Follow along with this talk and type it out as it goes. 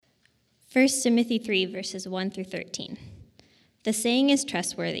1 Timothy 3, verses 1 through 13. The saying is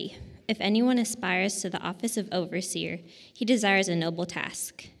trustworthy. If anyone aspires to the office of overseer, he desires a noble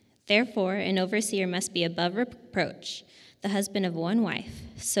task. Therefore, an overseer must be above reproach, the husband of one wife,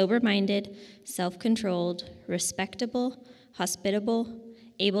 sober-minded, self-controlled, respectable, hospitable,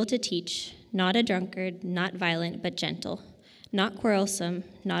 able to teach, not a drunkard, not violent, but gentle, not quarrelsome,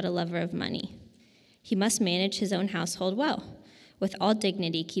 not a lover of money. He must manage his own household well, with all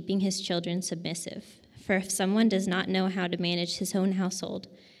dignity, keeping his children submissive. For if someone does not know how to manage his own household,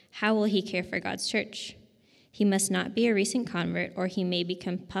 how will he care for God's church? He must not be a recent convert, or he may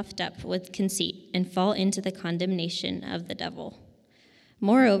become puffed up with conceit and fall into the condemnation of the devil.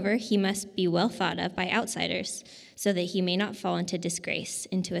 Moreover, he must be well thought of by outsiders, so that he may not fall into disgrace,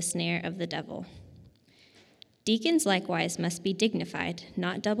 into a snare of the devil. Deacons likewise must be dignified,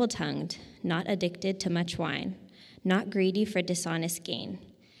 not double-tongued, not addicted to much wine, not greedy for dishonest gain.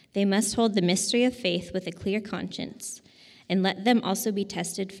 They must hold the mystery of faith with a clear conscience, and let them also be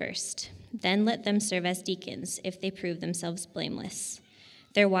tested first. Then let them serve as deacons, if they prove themselves blameless.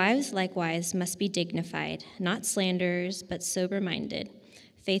 Their wives likewise must be dignified, not slanderers, but sober-minded,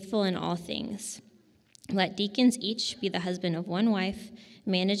 faithful in all things. Let deacons each be the husband of one wife,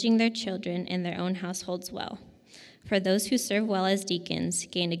 managing their children and their own households well. For those who serve well as deacons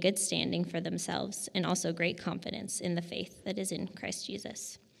gain a good standing for themselves and also great confidence in the faith that is in Christ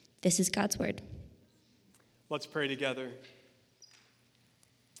Jesus. This is God's word. Let's pray together.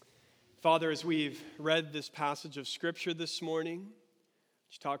 Father, as we've read this passage of Scripture this morning,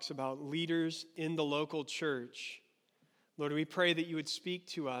 which talks about leaders in the local church, Lord, we pray that you would speak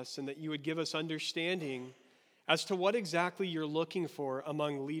to us and that you would give us understanding as to what exactly you're looking for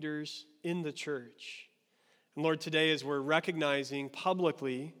among leaders in the church. And Lord, today as we're recognizing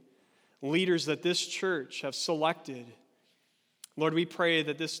publicly leaders that this church have selected, Lord, we pray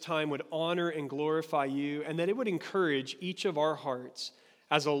that this time would honor and glorify you and that it would encourage each of our hearts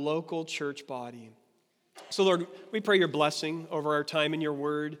as a local church body. So Lord, we pray your blessing over our time in your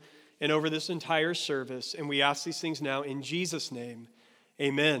word and over this entire service, and we ask these things now in Jesus' name.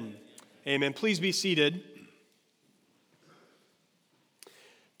 Amen. Amen. Please be seated.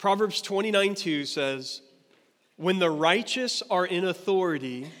 Proverbs 29:2 says, "When the righteous are in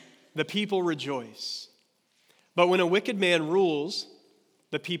authority, the people rejoice. But when a wicked man rules,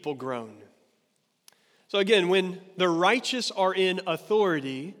 the people groan." So again, when the righteous are in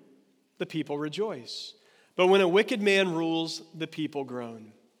authority, the people rejoice. But when a wicked man rules, the people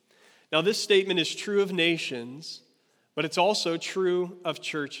groan. Now this statement is true of nations, but it's also true of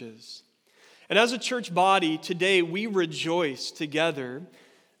churches. And as a church body, today we rejoice together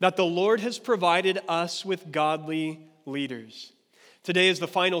that the Lord has provided us with godly leaders. Today is the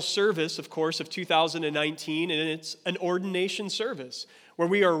final service, of course, of 2019, and it's an ordination service where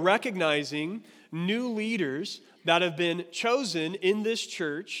we are recognizing new leaders that have been chosen in this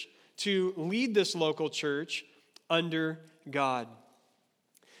church to lead this local church under God.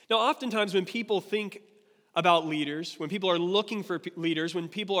 Now, oftentimes when people think about leaders, when people are looking for leaders, when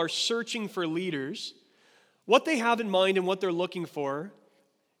people are searching for leaders, what they have in mind and what they're looking for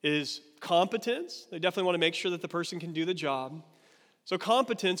is competence. They definitely want to make sure that the person can do the job. So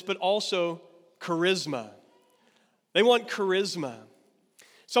competence, but also charisma. They want charisma.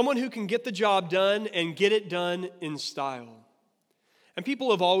 Someone who can get the job done and get it done in style. And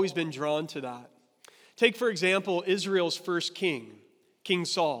people have always been drawn to that. Take, for example, Israel's first king, King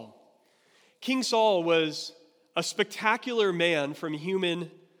Saul. King Saul was a spectacular man from a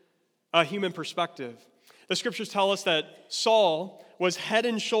human perspective. The scriptures tell us that Saul was head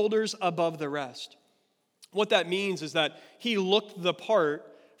and shoulders above the rest. What that means is that he looked the part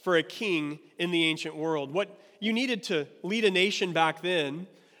for a king in the ancient world. What you needed to lead a nation back then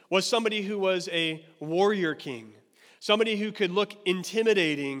was somebody who was a warrior king, somebody who could look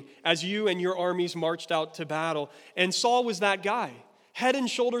intimidating as you and your armies marched out to battle. And Saul was that guy, head and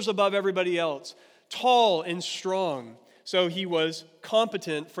shoulders above everybody else, tall and strong. So he was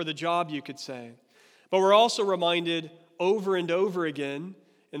competent for the job, you could say. But we're also reminded over and over again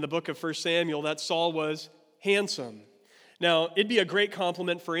in the book of 1 Samuel that Saul was handsome. Now, it'd be a great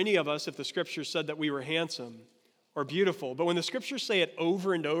compliment for any of us if the scriptures said that we were handsome or beautiful. But when the scriptures say it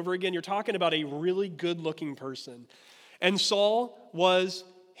over and over again, you're talking about a really good-looking person. And Saul was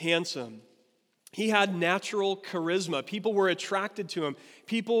handsome. He had natural charisma. People were attracted to him.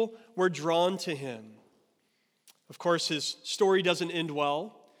 People were drawn to him. Of course, his story doesn't end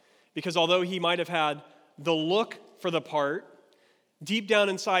well, because although he might have had the look for the part, deep down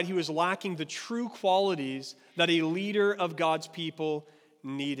inside he was lacking the true qualities that a leader of God's people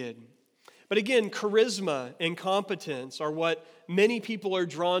needed. But again, charisma and competence are what many people are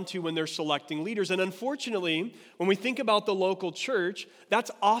drawn to when they're selecting leaders. And unfortunately, when we think about the local church,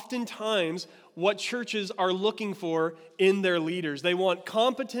 that's oftentimes what churches are looking for in their leaders. They want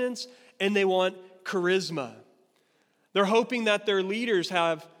competence and they want charisma. They're hoping that their leaders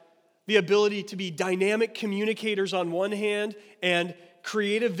have the ability to be dynamic communicators on one hand and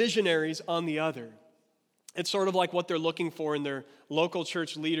creative visionaries on the other. It's sort of like what they're looking for in their local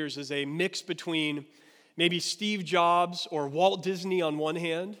church leaders is a mix between maybe Steve Jobs or Walt Disney on one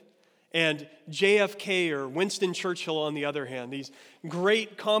hand and JFK or Winston Churchill on the other hand. These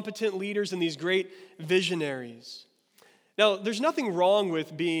great competent leaders and these great visionaries. Now, there's nothing wrong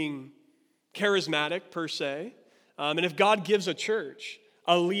with being charismatic per se. And if God gives a church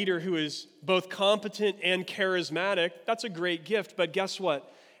a leader who is both competent and charismatic, that's a great gift. But guess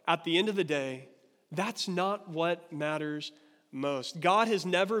what? At the end of the day, that's not what matters most. God has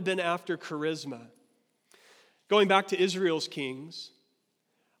never been after charisma. Going back to Israel's kings,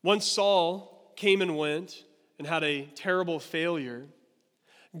 once Saul came and went and had a terrible failure,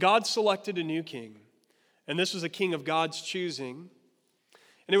 God selected a new king. And this was a king of God's choosing.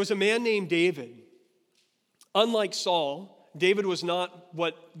 And it was a man named David. Unlike Saul, David was not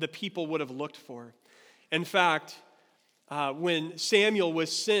what the people would have looked for. In fact, when Samuel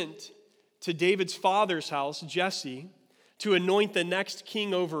was sent to David's father's house, Jesse, to anoint the next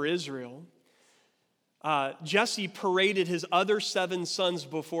king over Israel, Jesse paraded his other 7 sons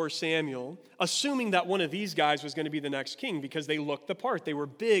before Samuel, assuming that one of these guys was going to be the next king because they looked the part. They were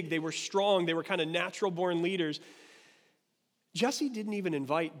big, they were strong, they were kind of natural-born leaders. Jesse didn't even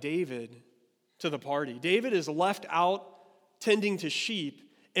invite David to the party. David is left out tending to sheep,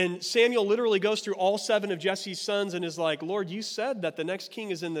 and Samuel literally goes through all 7 of Jesse's sons and is like, Lord, you said that the next king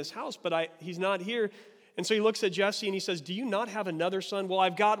is in this house, but he's not here. And so he looks at Jesse and he says, do you not have another son? Well,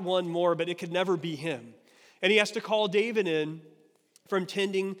 I've got one more, but it could never be him. And he has to call David in from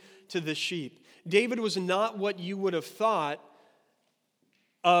tending to the sheep. David was not what you would have thought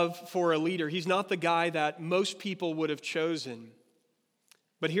of for a leader. He's not the guy that most people would have chosen.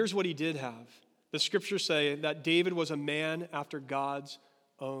 But here's what he did have. The scriptures say that David was a man after God's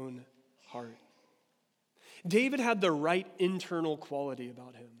own heart. David had the right internal quality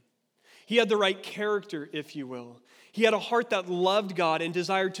about him. He had the right character, if you will. He had a heart that loved God and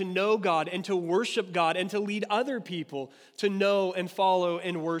desired to know God and to worship God and to lead other people to know and follow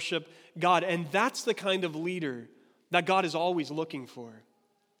and worship God. And that's the kind of leader that God is always looking for.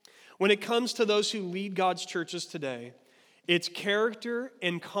 When it comes to those who lead God's churches today, it's character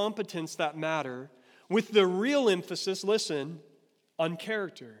and competence that matter, with the real emphasis, listen, on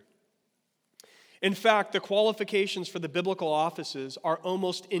character. In fact, the qualifications for the biblical offices are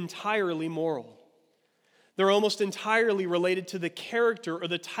almost entirely moral. They're almost entirely related to the character or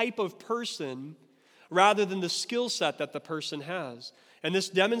the type of person rather than the skill set that the person has. And this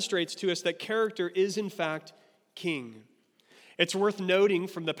demonstrates to us that character is in fact king. It's worth noting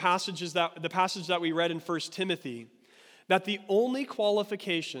from the passage that we read in 1 Timothy that the only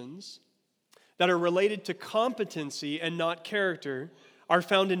qualifications that are related to competency and not character are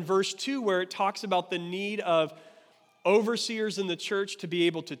found in verse 2, where it talks about the need of overseers in the church to be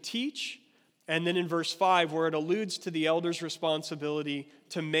able to teach, and then in verse 5, where it alludes to the elder's responsibility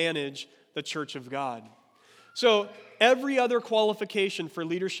to manage the church of God. So every other qualification for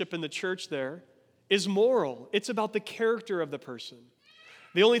leadership in the church there is moral. It's about the character of the person.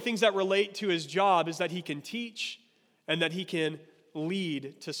 The only things that relate to his job is that he can teach and that he can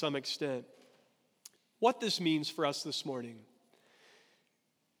lead to some extent. What this means for us this morning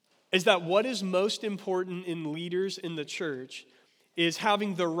is that what is most important in leaders in the church is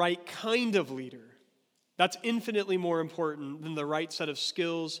having the right kind of leader. That's infinitely more important than the right set of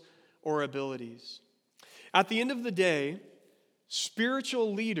skills or abilities. At the end of the day,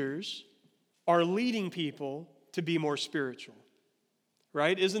 spiritual leaders are leading people to be more spiritual,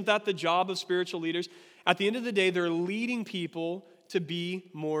 right? Isn't that the job of spiritual leaders? At the end of the day, they're leading people to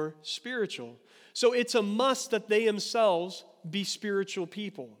be more spiritual. So it's a must that they themselves be spiritual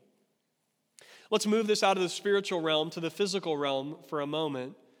people. Let's move this out of the spiritual realm to the physical realm for a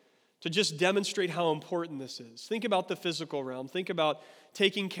moment to just demonstrate how important this is. Think about the physical realm. Think about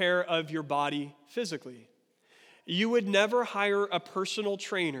taking care of your body physically. You would never hire a personal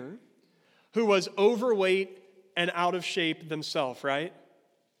trainer who was overweight and out of shape themselves, right?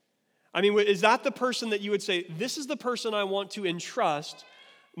 I mean, is that the person that you would say, this is the person I want to entrust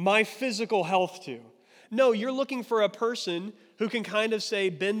my physical health to? No, you're looking for a person who can kind of say,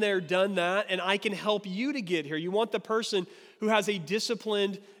 been there, done that, and I can help you to get here. You want the person who has a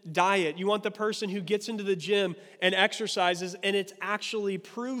disciplined diet. You want the person who gets into the gym and exercises, and it's actually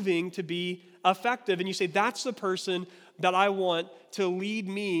proving to be effective. And you say, that's the person that I want to lead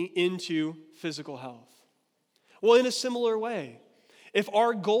me into physical health. Well, in a similar way, if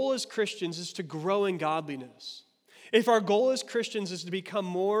our goal as Christians is to grow in godliness, if our goal as Christians is to become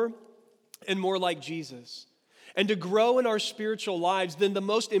more and more like Jesus, and to grow in our spiritual lives, then the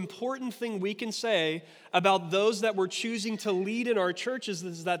most important thing we can say about those that we're choosing to lead in our churches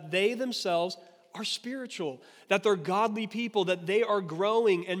is that they themselves are spiritual, that they're godly people, that they are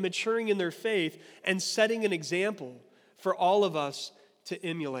growing and maturing in their faith and setting an example for all of us to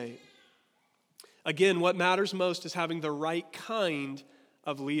emulate. Again, what matters most is having the right kind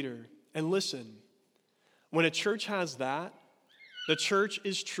of leader. And listen, when a church has that, the church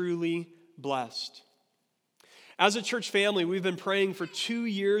is truly blessed. As a church family, we've been praying for 2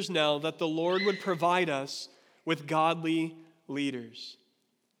 years now that the Lord would provide us with godly leaders.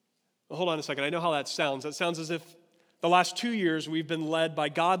 Well, hold on a second. I know how that sounds. That sounds as if the last 2 years we've been led by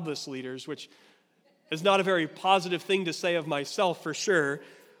godless leaders, which is not a very positive thing to say of myself for sure.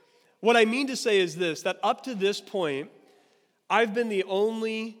 What I mean to say is this, that up to this point, I've been the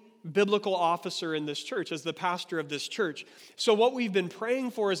only biblical officer in this church, as the pastor of this church. So what we've been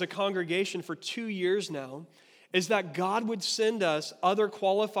praying for as a congregation for 2 years now is that God would send us other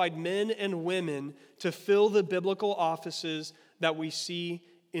qualified men and women to fill the biblical offices that we see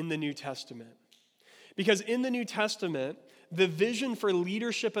in the New Testament. Because in the New Testament, the vision for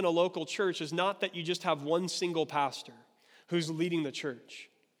leadership in a local church is not that you just have one single pastor who's leading the church.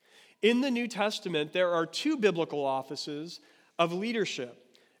 In the New Testament, there are 2 biblical offices of leadership,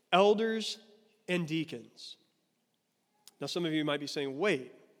 elders and deacons. Now, some of you might be saying,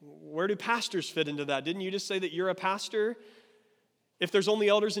 wait, where do pastors fit into that? Didn't you just say that you're a pastor? If there's only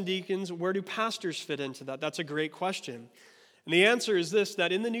elders and deacons, where do pastors fit into that? That's a great question. And the answer is this,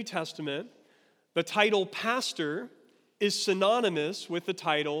 that in the New Testament, the title pastor is synonymous with the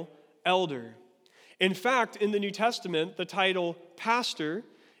title elder. In fact, in the New Testament, the title pastor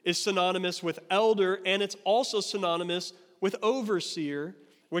is synonymous with elder, and it's also synonymous with overseer,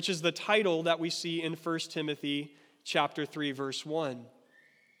 which is the title that we see in 1 Timothy chapter 3, verse 1.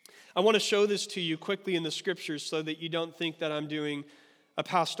 I want to show this to you quickly in the scriptures so that you don't think that I'm doing a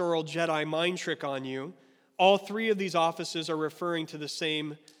pastoral Jedi mind trick on you. All 3 of these offices are referring to the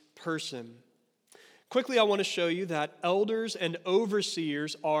same person. Quickly, I want to show you that elders and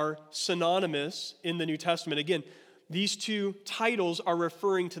overseers are synonymous in the New Testament. Again, these 2 titles are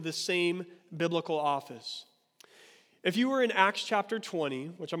referring to the same biblical office. If you were in Acts chapter 20,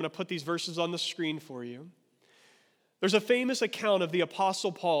 which I'm going to put these verses on the screen for you, there's a famous account of the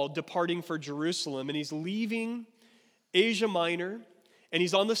Apostle Paul departing for Jerusalem, and he's leaving Asia Minor, and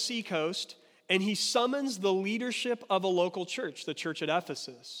he's on the seacoast, and he summons the leadership of a local church, the church at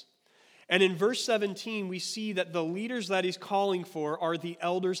Ephesus. And in verse 17, we see that the leaders that he's calling for are the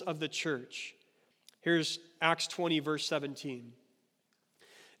elders of the church. Here's Acts 20, verse 17.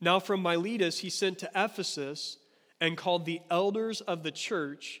 Now from Miletus he sent to Ephesus and called the elders of the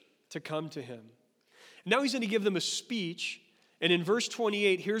church to come to him. Now he's going to give them a speech, and in verse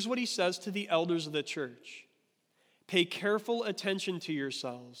 28, here's what he says to the elders of the church. Pay careful attention to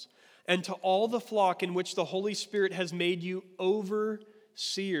yourselves and to all the flock in which the Holy Spirit has made you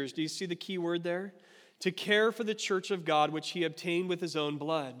overseers. Do you see the key word there? To care for the church of God, which he obtained with his own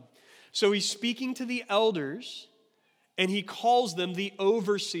blood. So he's speaking to the elders, and he calls them the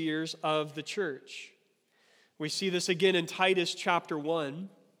overseers of the church. We see this again in Titus chapter 1.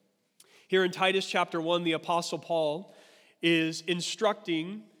 Here in Titus chapter 1, the Apostle Paul is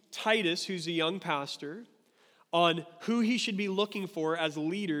instructing Titus, who's a young pastor, on who he should be looking for as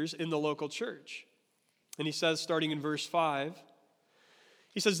leaders in the local church. And he says, starting in verse 5,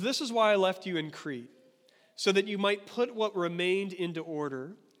 he says, "This is why I left you in Crete, so that you might put what remained into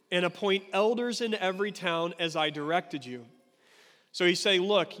order and appoint elders in every town as I directed you." So he's saying,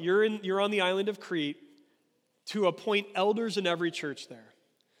 look, you're on the island of Crete to appoint elders in every church there.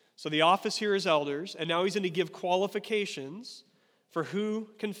 So the office here is elders, and now he's going to give qualifications for who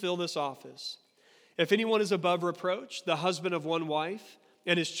can fill this office. If anyone is above reproach, the husband of one wife,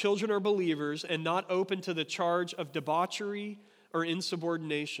 and his children are believers and not open to the charge of debauchery or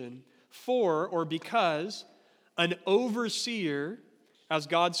insubordination, for or because an overseer, as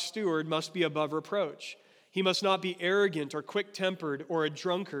God's steward, must be above reproach. He must not be arrogant or quick-tempered or a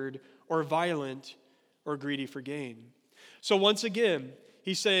drunkard or violent or greedy for gain. So once again,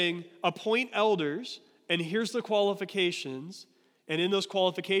 he's saying, appoint elders, and here's the qualifications. And in those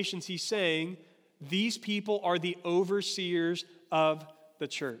qualifications, he's saying, These people are the overseers of the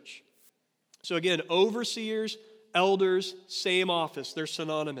church. So again, overseers, elders, same office. They're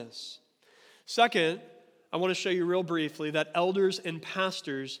synonymous. Second, I want to show you real briefly that elders and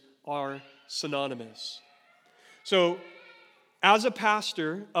pastors are synonymous. So as a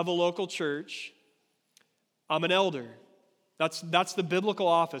pastor of a local church, I'm an elder. That's the biblical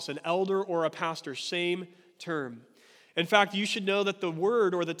office, an elder or a pastor, same term. In fact, you should know that the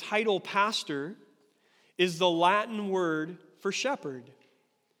word or the title pastor is the Latin word for shepherd.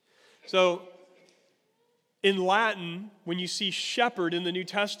 So in Latin, when you see shepherd in the New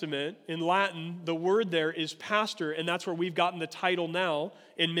Testament, in Latin, the word there is pastor, and that's where we've gotten the title now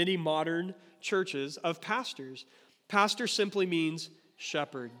in many modern churches of pastors. Pastor simply means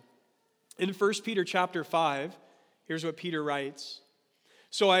shepherd. In 1 Peter chapter 5, here's what Peter writes.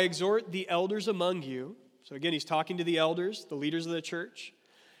 So I exhort the elders among you, so again, he's talking to the elders, the leaders of the church,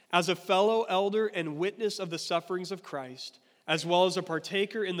 as a fellow elder and witness of the sufferings of Christ, as well as a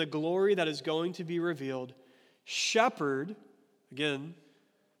partaker in the glory that is going to be revealed. Shepherd, again,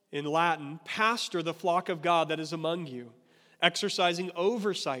 in Latin, pastor the flock of God that is among you, exercising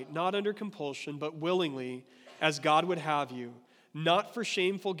oversight, not under compulsion, but willingly, as God would have you, not for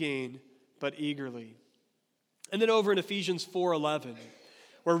shameful gain, but eagerly. And then over in Ephesians 4:11,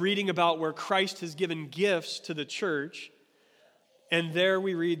 we're reading about where Christ has given gifts to the church. And there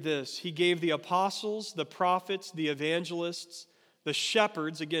we read this. He gave the apostles, the prophets, the evangelists, the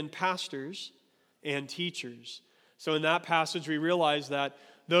shepherds, again, pastors, and teachers. So in that passage, we realize that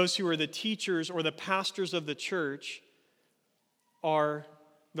those who are the teachers or the pastors of the church are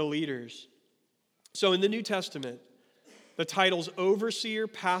the leaders. So in the New Testament, the titles overseer,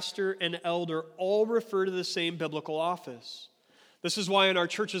 pastor, and elder all refer to the same biblical office. This is why in our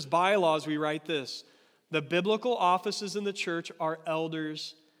church's bylaws we write this: the biblical offices in the church are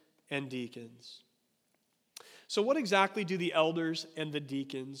elders and deacons. So what exactly do the elders and the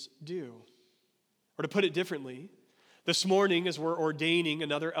deacons do? Or to put it differently, this morning as we're ordaining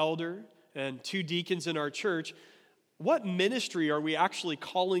another elder and 2 deacons in our church, what ministry are we actually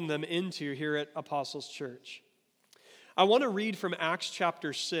calling them into here at Apostles Church? I want to read from Acts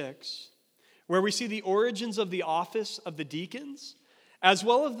chapter 6, where we see the origins of the office of the deacons, as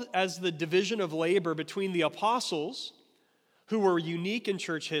well as the division of labor between the apostles, who were unique in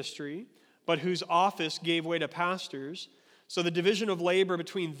church history, but whose office gave way to pastors. So the division of labor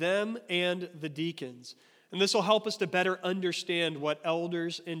between them and the deacons. And this will help us to better understand what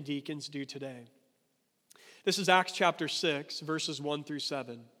elders and deacons do today. This is Acts chapter 6, verses 1 through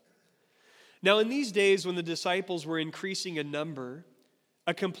 7. Now in these days when the disciples were increasing in number,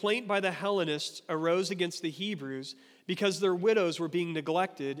 a complaint by the Hellenists arose against the Hebrews because their widows were being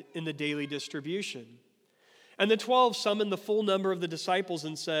neglected in the daily distribution. And the 12 summoned the full number of the disciples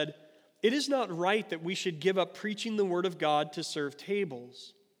and said, "It is not right that we should give up preaching the word of God to serve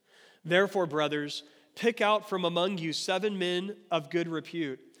tables. Therefore, brothers, pick out from among you 7 men of good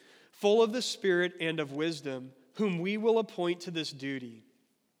repute, full of the Spirit and of wisdom, whom we will appoint to this duty.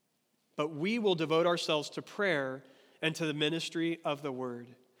 But we will devote ourselves to prayer and to the ministry of the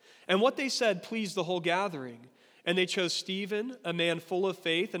word." And what they said pleased the whole gathering. And they chose Stephen, a man full of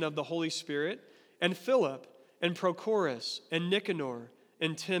faith and of the Holy Spirit, and Philip, and Prochorus, and Nicanor,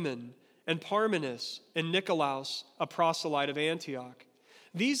 and Timon, and Parmenas, and Nicolaus, a proselyte of Antioch.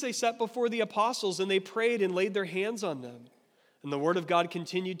 These they set before the apostles, and they prayed and laid their hands on them. And the word of God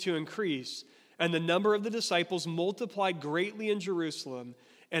continued to increase, and the number of the disciples multiplied greatly in Jerusalem,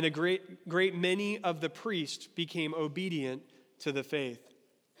 and a great many of the priests became obedient to the faith.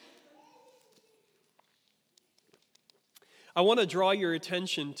 I want to draw your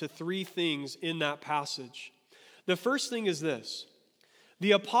attention to 3 things in that passage. The first thing is this: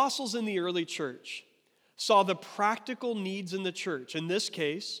 the apostles in the early church saw the practical needs in the church, in this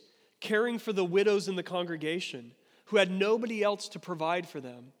case, caring for the widows in the congregation who had nobody else to provide for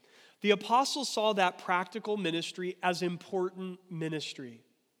them. The apostles saw that practical ministry as important ministry.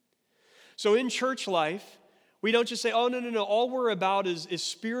 So in church life, we don't just say, oh, no, all we're about is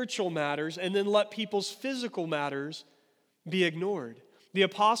spiritual matters, and then let people's physical matters be ignored. The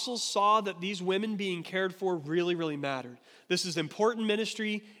apostles saw that these women being cared for really, really mattered. This is important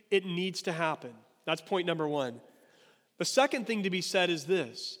ministry. It needs to happen. That's point number 1. The second thing to be said is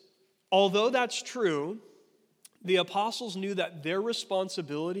this: although that's true, the apostles knew that their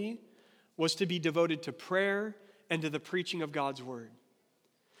responsibility was to be devoted to prayer and to the preaching of God's word.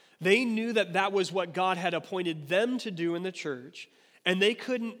 They knew that that was what God had appointed them to do in the church, and they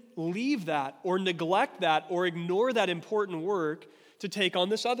couldn't leave that or neglect that or ignore that important work to take on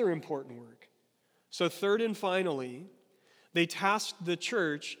this other important work. So third and finally, they tasked the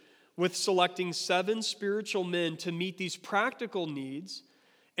church with selecting 7 spiritual men to meet these practical needs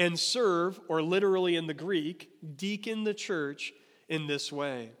and serve, or literally in the Greek, deacon the church in this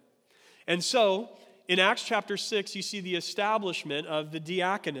way. And so, in Acts chapter 6, you see the establishment of the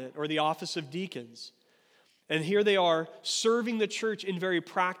diaconate, or the office of deacons. And here they are serving the church in very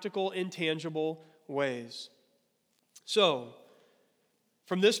practical, intangible ways. So,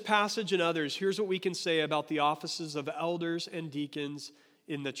 from this passage and others, here's what we can say about the offices of elders and deacons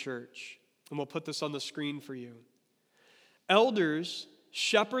in the church. And we'll put this on the screen for you. Elders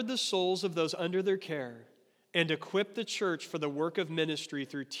shepherd the souls of those under their care and equip the church for the work of ministry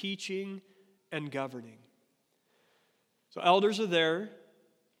through teaching and governing. So elders are there,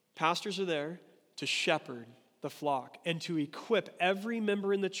 pastors are there to shepherd the flock and to equip every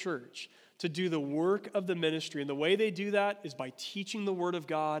member in the church to do the work of the ministry. And the way they do that is by teaching the word of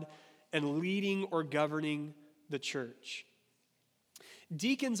God and leading or governing the church.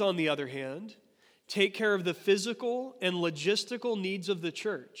 Deacons, on the other hand, take care of the physical and logistical needs of the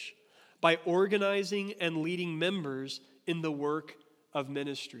church by organizing and leading members in the work of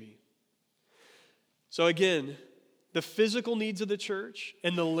ministry. So again, the physical needs of the church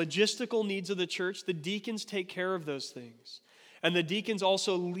and the logistical needs of the church, the deacons take care of those things. And the deacons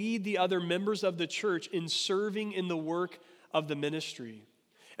also lead the other members of the church in serving in the work of the ministry.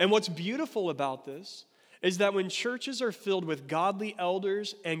 And what's beautiful about this is that when churches are filled with godly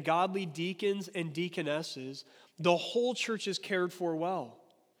elders and godly deacons and deaconesses, the whole church is cared for well.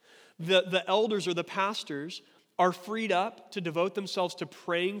 The elders or the pastors are freed up to devote themselves to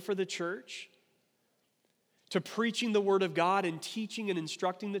praying for the church, to preaching the word of God and teaching and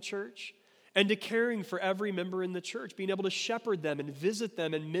instructing the church, and to caring for every member in the church, being able to shepherd them and visit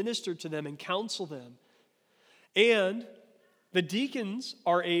them and minister to them and counsel them. And the deacons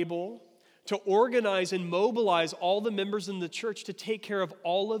are able to organize and mobilize all the members in the church to take care of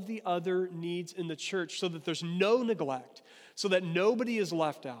all of the other needs in the church so that there's no neglect, so that nobody is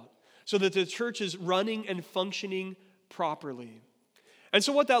left out, so that the church is running and functioning properly. And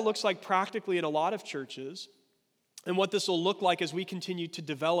so what that looks like practically in a lot of churches, and what this will look like as we continue to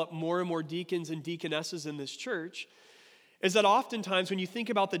develop more and more deacons and deaconesses in this church, is that oftentimes when you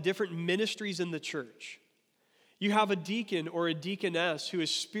think about the different ministries in the church, you have a deacon or a deaconess who is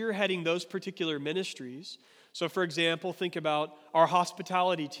spearheading those particular ministries. So for example, think about our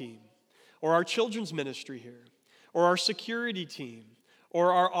hospitality team, or our children's ministry here, or our security team,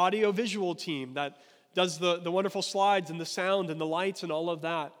 or our audiovisual team that does the wonderful slides and the sound and the lights and all of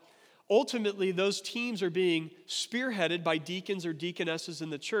that. Ultimately, those teams are being spearheaded by deacons or deaconesses in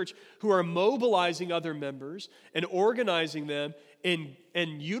the church who are mobilizing other members and organizing them and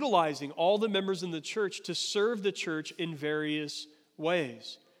utilizing all the members in the church to serve the church in various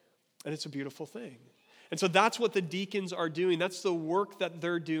ways. And it's a beautiful thing. And so that's what the deacons are doing. That's the work that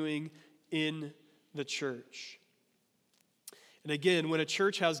they're doing in the church. And again, when a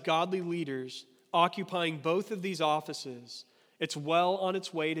church has godly leaders occupying both of these offices, it's well on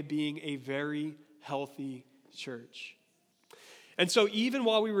its way to being a very healthy church. And so even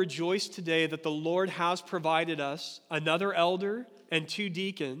while we rejoice today that the Lord has provided us another elder and 2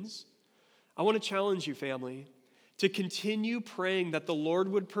 deacons, I want to challenge you, family, to continue praying that the Lord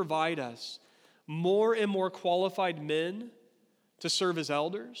would provide us more and more qualified men to serve as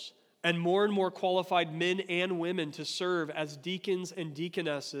elders, and more qualified men and women to serve as deacons and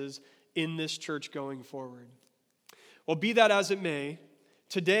deaconesses in this church going forward. Well, be that as it may,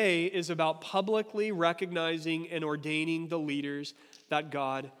 today is about publicly recognizing and ordaining the leaders that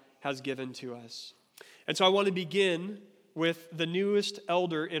God has given to us. And so I want to begin with the newest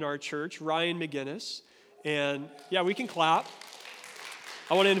elder in our church, Ryan McGinnis. And yeah, we can clap.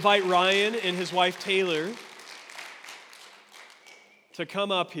 I want to invite Ryan and his wife Taylor to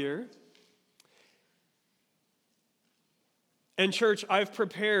come up here. And church, we've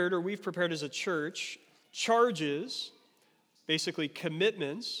prepared as a church, charges, basically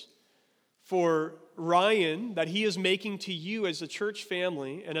commitments for Ryan that he is making to you as a church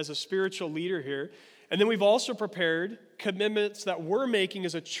family and as a spiritual leader here. And then we've also prepared commitments that we're making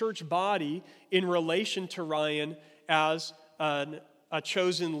as a church body in relation to Ryan as a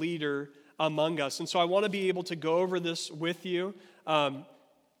chosen leader among us. And so I want to be able to go over this with you.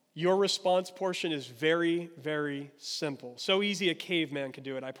 Your response portion is very, very simple. So easy a caveman could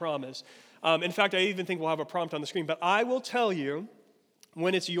do it, I promise. In fact, I even think we'll have a prompt on the screen. But I will tell you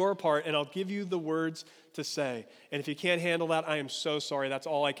when it's your part, and I'll give you the words to say. And if you can't handle that, I am so sorry. That's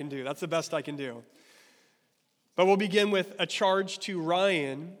all I can do. That's the best I can do. But we'll begin with a charge to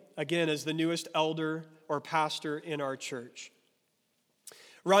Ryan, again, as the newest elder or pastor in our church.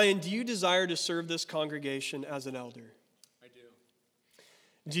 Ryan, do you desire to serve this congregation as an elder? I do.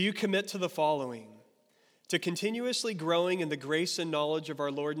 Do you commit to the following? To continuously growing in the grace and knowledge of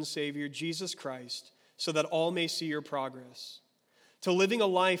our Lord and Savior, Jesus Christ, so that all may see your progress. To living a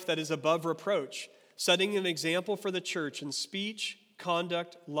life that is above reproach, setting an example for the church in speech,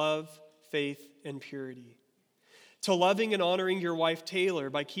 conduct, love, faith, and purity. To loving and honoring your wife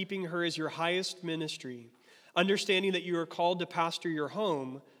Taylor by keeping her as your highest ministry, understanding that you are called to pastor your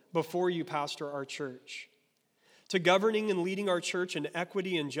home before you pastor our church. To governing and leading our church in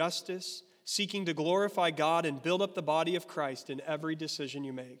equity and justice, seeking to glorify God and build up the body of Christ in every decision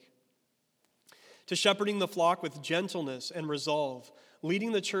you make. To shepherding the flock with gentleness and resolve,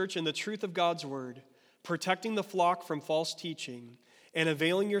 leading the church in the truth of God's word, protecting the flock from false teaching, and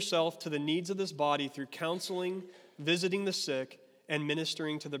availing yourself to the needs of this body through counseling, visiting the sick, and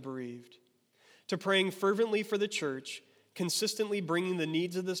ministering to the bereaved. To praying fervently for the church, consistently bringing the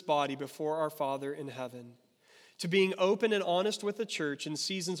needs of this body before our Father in heaven. To being open and honest with the church in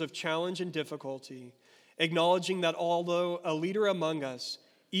seasons of challenge and difficulty, acknowledging that although a leader among us,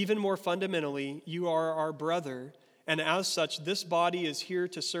 even more fundamentally, you are our brother, and as such, this body is here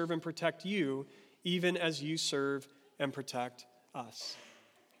to serve and protect you, even as you serve and protect us.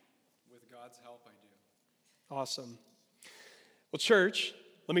 With God's help, I do. Awesome. Well, church,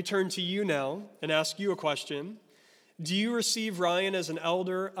 let me turn to you now and ask you a question. Do you receive Ryan as an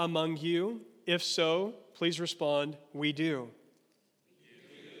elder among you? If so, please respond, we do.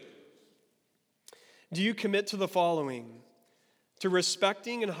 Do you commit to the following? To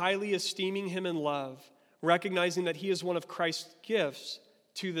respecting and highly esteeming him in love, recognizing that he is one of Christ's gifts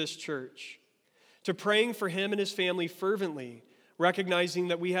to this church. To praying for him and his family fervently, recognizing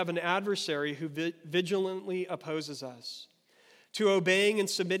that we have an adversary who vigilantly opposes us. To obeying and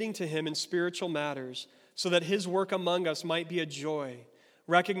submitting to him in spiritual matters, so that his work among us might be a joy,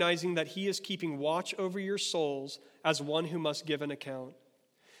 recognizing that he is keeping watch over your souls as one who must give an account.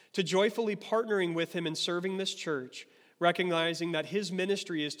 To joyfully partnering with him in serving this church, recognizing that his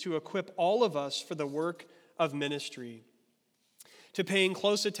ministry is to equip all of us for the work of ministry. To paying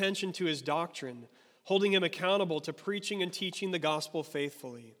close attention to his doctrine, holding him accountable to preaching and teaching the gospel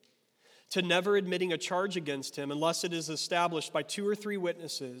faithfully. To never admitting a charge against him unless it is established by 2 or 3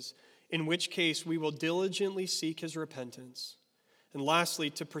 witnesses, in which case we will diligently seek his repentance. And lastly,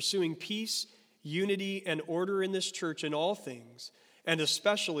 to pursuing peace, unity, and order in this church in all things, and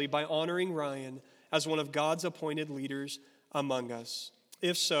especially by honoring Ryan as one of God's appointed leaders among us.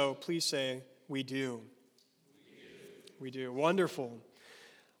 If so, please say, we do. We do. Wonderful.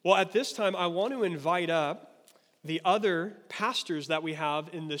 Well, at this time, I want to invite up the other pastors that we have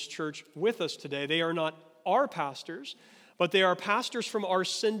in this church with us today. They are not our pastors, but they are pastors from our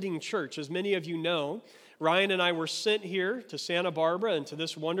sending church. As many of you know, Ryan and I were sent here to Santa Barbara and to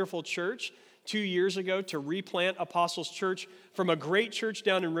this wonderful church 2 years ago to replant Apostles Church from a great church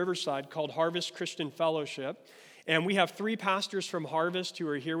down in Riverside called Harvest Christian Fellowship. And we have 3 pastors from Harvest who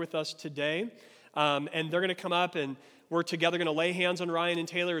are here with us today. And they're going to come up and we're together going to lay hands on Ryan and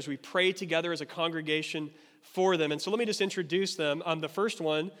Taylor as we pray together as a congregation for them. And so let me just introduce them. The first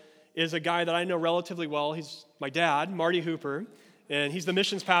one is a guy that I know relatively well. He's my dad, Marty Hooper, and he's the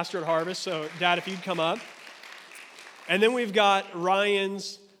missions pastor at Harvest. So, Dad, if you'd come up. And then we've got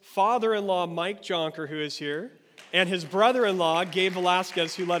Ryan's father-in-law, Mike Jonker, who is here, and his brother-in-law, Gabe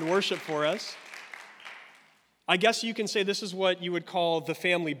Velasquez, who led worship for us. I guess you can say this is what you would call the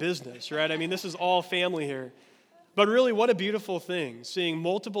family business, right? I mean, this is all family here. But really, what a beautiful thing, seeing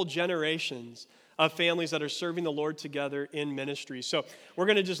multiple generations of families that are serving the Lord together in ministry. So we're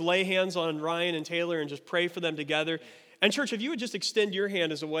going to just lay hands on Ryan and Taylor and just pray for them together. And church, if you would just extend your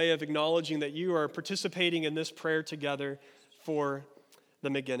hand as a way of acknowledging that you are participating in this prayer together for the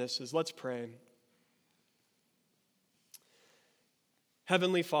McGinnises. Let's pray.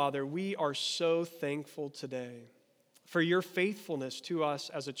 Heavenly Father, we are so thankful today for your faithfulness to us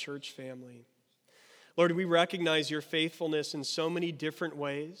as a church family. Lord, we recognize your faithfulness in so many different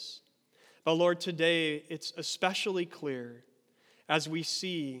ways. But Lord, today it's especially clear as we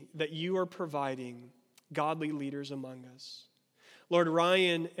see that you are providing godly leaders among us. Lord,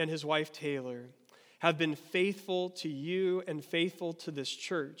 Ryan and his wife Taylor have been faithful to you and faithful to this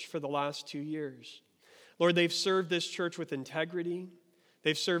church for the last 2 years. Lord, they've served this church with integrity.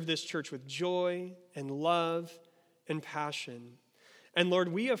 They've served this church with joy and love and passion. And Lord,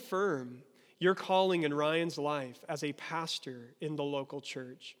 we affirm your calling in Ryan's life as a pastor in the local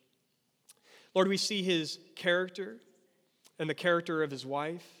church. Lord, we see his character and the character of his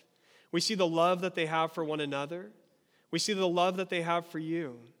wife. We see the love that they have for one another. We see the love that they have for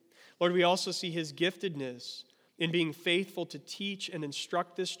you. Lord, we also see his giftedness in being faithful to teach and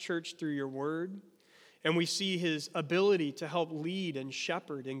instruct this church through your word, And we see his ability to help lead and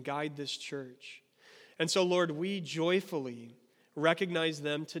shepherd and guide this church. And so, Lord, we joyfully recognize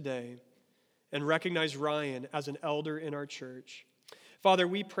them today and recognize Ryan as an elder in our church. Father,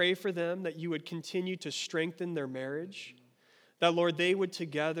 we pray for them that you would continue to strengthen their marriage, that, Lord, they would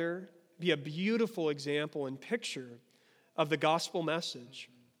together be a beautiful example and picture of the gospel message,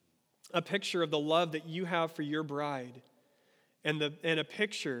 a picture of the love that you have for your bride, and a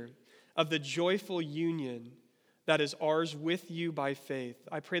picture of the joyful union that is ours with you by faith.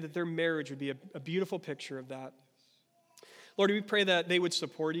 I pray that their marriage would be a beautiful picture of that. Lord, we pray that they would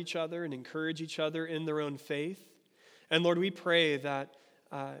support each other and encourage each other in their own faith. And Lord, we pray that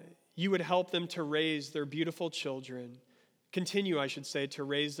you would help them to raise their beautiful children, continue, I should say, to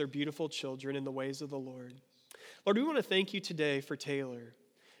raise their beautiful children in the ways of the Lord. Lord, we want to thank you today for Taylor.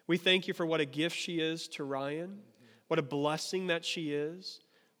 We thank you for what a gift she is to Ryan, what a blessing that she is.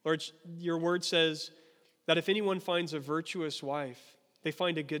 Lord, your word says that if anyone finds a virtuous wife, they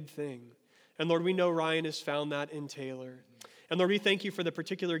find a good thing. And Lord, we know Ryan has found that in Taylor. And Lord, we thank you for the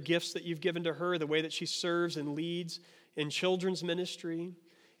particular gifts that you've given to her, the way that she serves and leads in children's ministry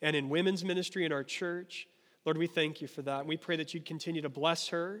and in women's ministry in our church. Lord, we thank you for that. And we pray that you'd continue to bless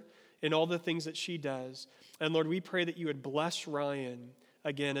her in all the things that she does. And Lord, we pray that you would bless Ryan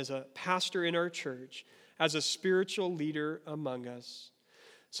again as a pastor in our church, as a spiritual leader among us.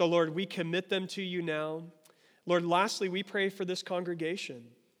 So, Lord, we commit them to you now. Lord, lastly, we pray for this congregation,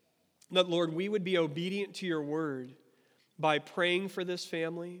 that, Lord, we would be obedient to your word by praying for this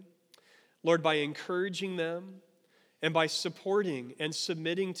family, Lord, by encouraging them, and by supporting and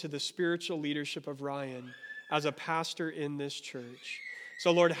submitting to the spiritual leadership of Ryan as a pastor in this church.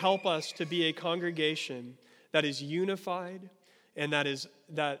 So, Lord, help us to be a congregation that is unified and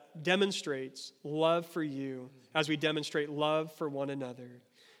that demonstrates love for you as we demonstrate love for one another.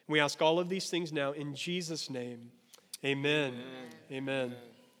 We ask all of these things now in Jesus' name. Amen. Amen.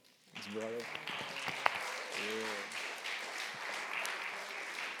 Thanks, brother.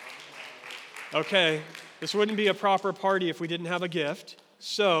 Okay, this wouldn't be a proper party if we didn't have a gift.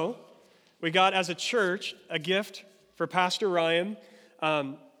 So, we got as a church a gift for Pastor Ryan.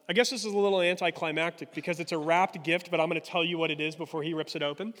 I guess this is a little anticlimactic because it's a wrapped gift, but I'm going to tell you what it is before he rips it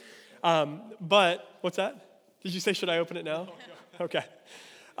open. But, what's that? Did you say, should I open it now? Okay.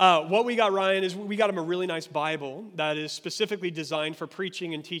 What we got Ryan is we got him a really nice Bible that is specifically designed for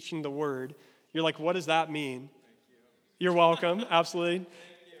preaching and teaching the word. You're like, what does that mean? You're welcome, absolutely.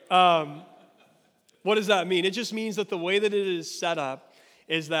 What does that mean? It just means that the way that it is set up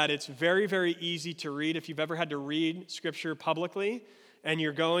is that it's very, very easy to read. If you've ever had to read Scripture publicly and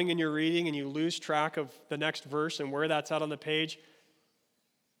you're going and you're reading and you lose track of the next verse and where that's at on the page,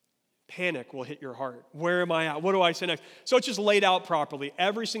 panic will hit your heart. Where am I at? What do I say next? So it's just laid out properly.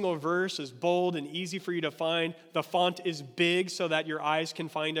 Every single verse is bold and easy for you to find. The font is big so that your eyes can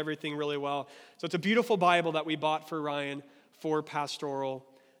find everything really well. So it's a beautiful Bible that we bought for Ryan for pastoral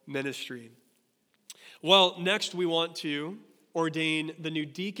ministry. Well, next we want to ordain the new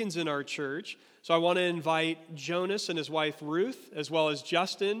deacons in our church. So I want to invite Jonas and his wife Ruth, as well as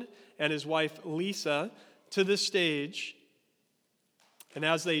Justin and his wife Lisa, to the stage. And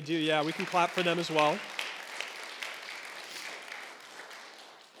as they do, we can clap for them as well.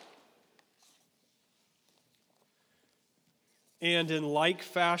 And in like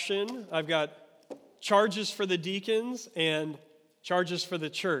fashion, I've got charges for the deacons and charges for the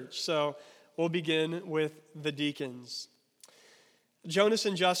church. So we'll begin with the deacons. Jonas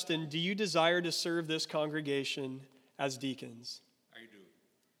and Justin, do you desire to serve this congregation as deacons? I do.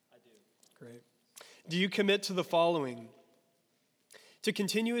 Great. Do you commit to the following? To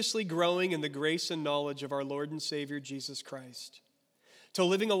continuously growing in the grace and knowledge of our Lord and Savior Jesus Christ, to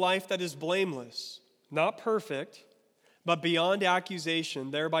living a life that is blameless, not perfect, but beyond accusation,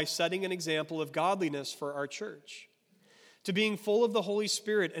 thereby setting an example of godliness for our church, to being full of the Holy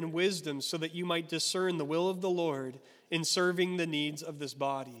Spirit and wisdom so that you might discern the will of the Lord in serving the needs of this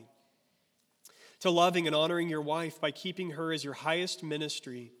body, to loving and honoring your wife by keeping her as your highest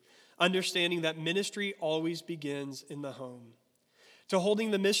ministry, understanding that ministry always begins in the home, to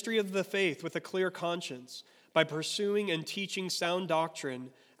holding the mystery of the faith with a clear conscience by pursuing and teaching sound doctrine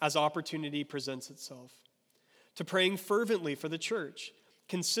as opportunity presents itself, to praying fervently for the church,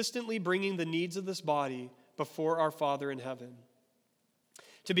 consistently bringing the needs of this body before our Father in heaven,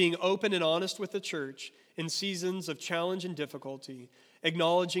 to being open and honest with the church in seasons of challenge and difficulty,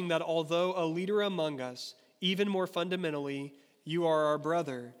 acknowledging that although a leader among us, even more fundamentally, you are our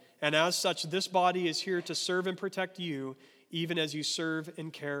brother, and as such, this body is here to serve and protect you, even as you serve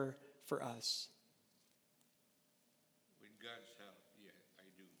and care for us. With God's help, I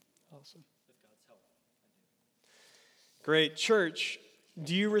do. Awesome. With God's help. Great. Church,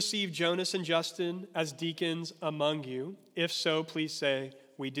 do you receive Jonas and Justin as deacons among you? If so, please say,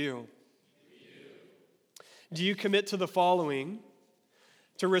 we do. Do you commit to the following: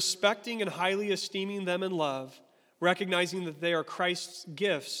 to respecting and highly esteeming them in love, recognizing that they are Christ's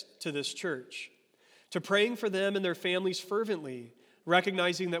gifts to this church; to praying for them and their families fervently,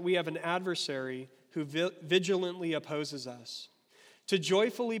 recognizing that we have an adversary who vigilantly opposes us; to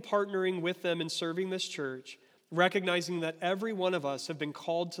joyfully partnering with them in serving this church, recognizing that every one of us have been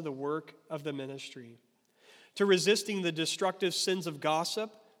called to the work of the ministry; to resisting the destructive sins of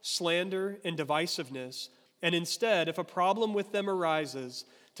gossip, slander, and divisiveness, and instead, if a problem with them arises,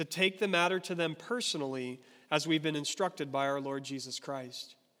 to take the matter to them personally as we've been instructed by our Lord Jesus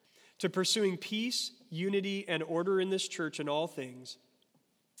Christ; to pursuing peace, unity, and order in this church in all things,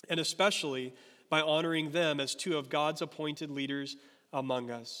 and especially by honoring them as two of God's appointed leaders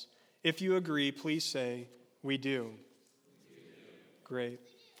among us. If you agree, please say, we do. Great.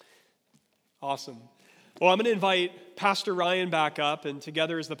 Awesome. Well, I'm going to invite Pastor Ryan back up, and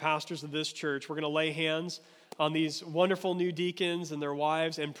together as the pastors of this church, we're going to lay hands on these wonderful new deacons and their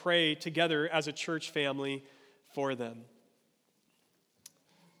wives and pray together as a church family for them.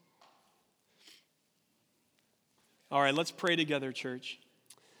 All right, let's pray together, church.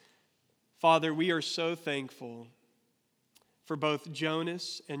 Father, we are so thankful for both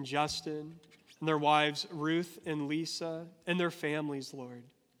Jonas and Justin and their wives, Ruth and Lisa, and their families, Lord.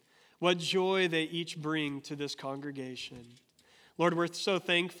 What joy they each bring to this congregation. Lord, we're so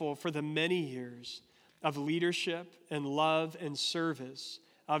thankful for the many years of leadership and love and service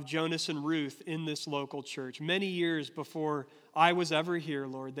of Jonas and Ruth in this local church. Many years before I was ever here,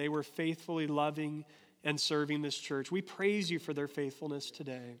 Lord, they were faithfully loving and serving this church. We praise you for their faithfulness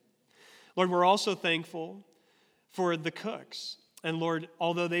today. Lord, we're also thankful for the Cooks. And Lord,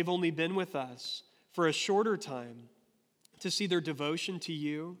 although they've only been with us for a shorter time, to see their devotion to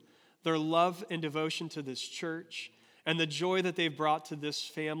you, their love and devotion to this church, and the joy that they've brought to this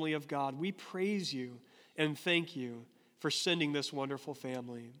family of God, we praise you and thank you for sending this wonderful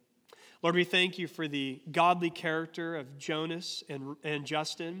family. Lord, we thank you for the godly character of Jonas and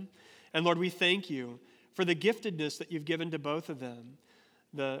Justin. And Lord, we thank you for the giftedness that you've given to both of them,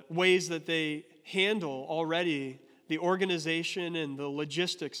 the ways that they handle already the organization and the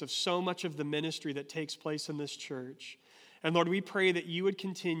logistics of so much of the ministry that takes place in this church. And Lord, we pray that you would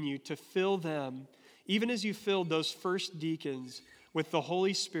continue to fill them, even as you filled those first deacons, with the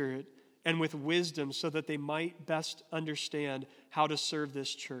Holy Spirit and with wisdom so that they might best understand how to serve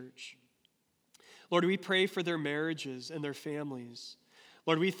this church. Lord, we pray for their marriages and their families.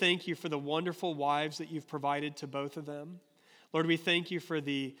 Lord, we thank you for the wonderful wives that you've provided to both of them. Lord, we thank you for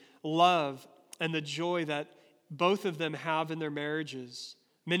the love and the joy that both of them have in their marriages.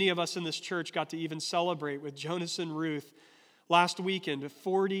 Many of us in this church got to even celebrate with Jonas and Ruth last weekend, a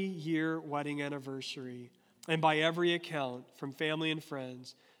 40-year wedding anniversary. And by every account, from family and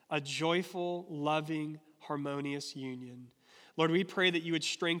friends, a joyful, loving, harmonious union. Lord, we pray that you would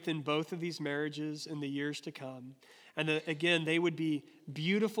strengthen both of these marriages in the years to come. And that, again, they would be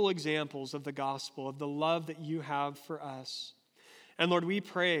beautiful examples of the gospel, of the love that you have for us. And Lord, we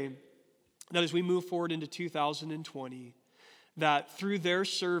pray that as we move forward into 2020, that through their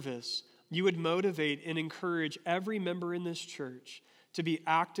service, you would motivate and encourage every member in this church to be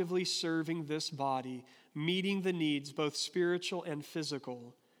actively serving this body, meeting the needs, both spiritual and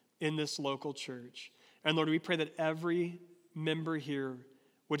physical, in this local church. And Lord, we pray that every member here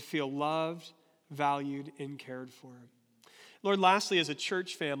would feel loved, valued, and cared for. Lord, lastly, as a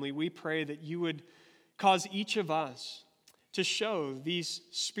church family, we pray that you would cause each of us to show these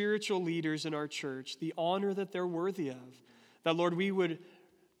spiritual leaders in our church the honor that they're worthy of. That, Lord, we would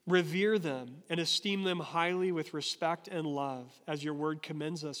revere them and esteem them highly with respect and love as your word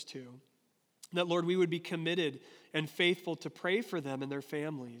commends us to. That, Lord, we would be committed and faithful to pray for them and their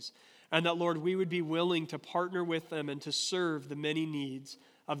families. And that, Lord, we would be willing to partner with them and to serve the many needs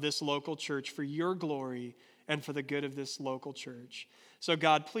of this local church for your glory and for the good of this local church. So,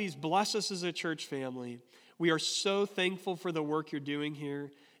 God, please bless us as a church family. We are so thankful for the work you're doing here.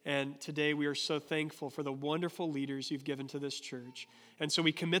 And today we are so thankful for the wonderful leaders you've given to this church. And so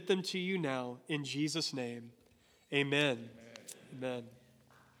we commit them to you now in Jesus' name. Amen. Amen.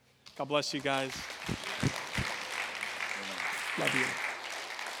 God bless you guys. Love you.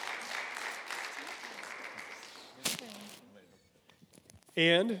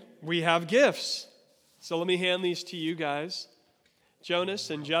 And we have gifts. So let me hand these to you guys.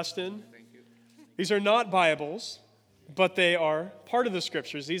 Jonas and Justin. These are not Bibles, but they are part of the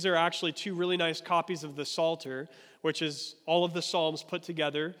scriptures. These are actually two really nice copies of the Psalter, which is all of the Psalms put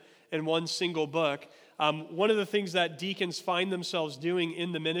together in one single book. One of the things that deacons find themselves doing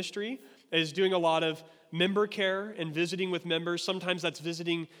in the ministry is doing a lot of member care and visiting with members. Sometimes that's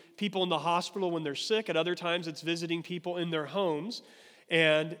visiting people in the hospital when they're sick. At other times, it's visiting people in their homes.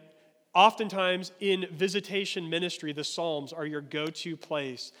 And oftentimes in visitation ministry, the Psalms are your go-to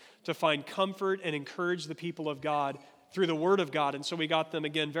place to find comfort and encourage the people of God through the Word of God. And so we got them,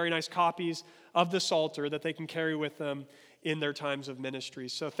 again, very nice copies of the Psalter that they can carry with them in their times of ministry.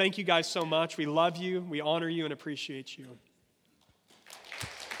 So thank you guys so much. We love you, we honor you, and appreciate you.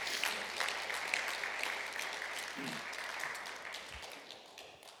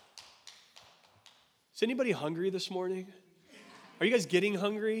 Is anybody hungry this morning? Are you guys getting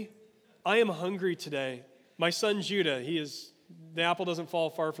hungry? I am hungry today. My son Judah, the apple doesn't fall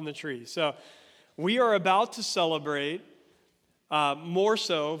far from the tree. So we are about to celebrate more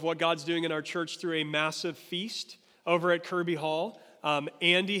so of what God's doing in our church through a massive feast over at Kirby Hall.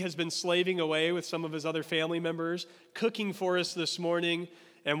 Andy has been slaving away with some of his other family members, cooking for us this morning.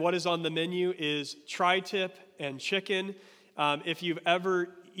 And what is on the menu is tri-tip and chicken. If you've ever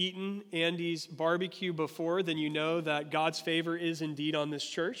eaten Andy's barbecue before, then you know that God's favor is indeed on this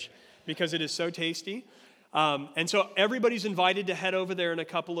church because it is so tasty. And so everybody's invited to head over there in a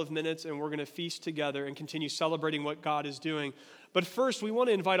couple of minutes, and we're going to feast together and continue celebrating what God is doing. But first, we want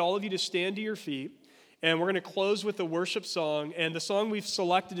to invite all of you to stand to your feet, and we're going to close with a worship song. And the song we've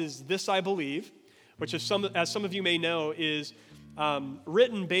selected is This I Believe, which, as some of you may know, is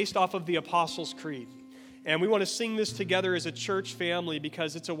written based off of the Apostles' Creed. And we want to sing this together as a church family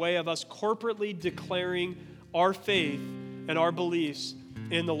because it's a way of us corporately declaring our faith and our beliefs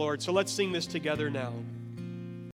in the Lord. So let's sing this together now.